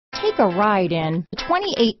Take a ride in the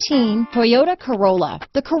 2018 Toyota Corolla.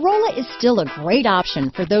 The Corolla is still a great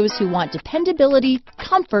option for those who want dependability,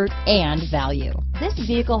 comfort, and value. This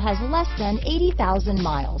vehicle has less than 80,000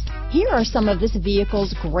 miles. Here are some of this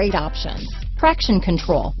vehicle's great options: traction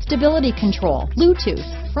control, stability control, Bluetooth,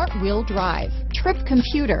 front wheel drive, trip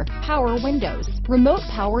computer, power windows, remote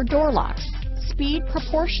power door locks, speed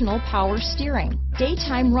proportional power steering,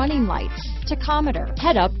 daytime running lights, tachometer,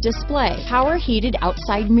 head-up display, power heated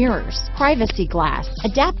outside mirrors, privacy glass,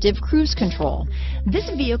 adaptive cruise control. This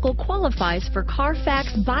vehicle qualifies for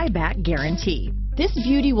Carfax buyback guarantee. This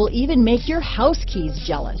beauty will even make your house keys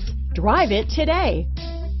jealous. Drive it today.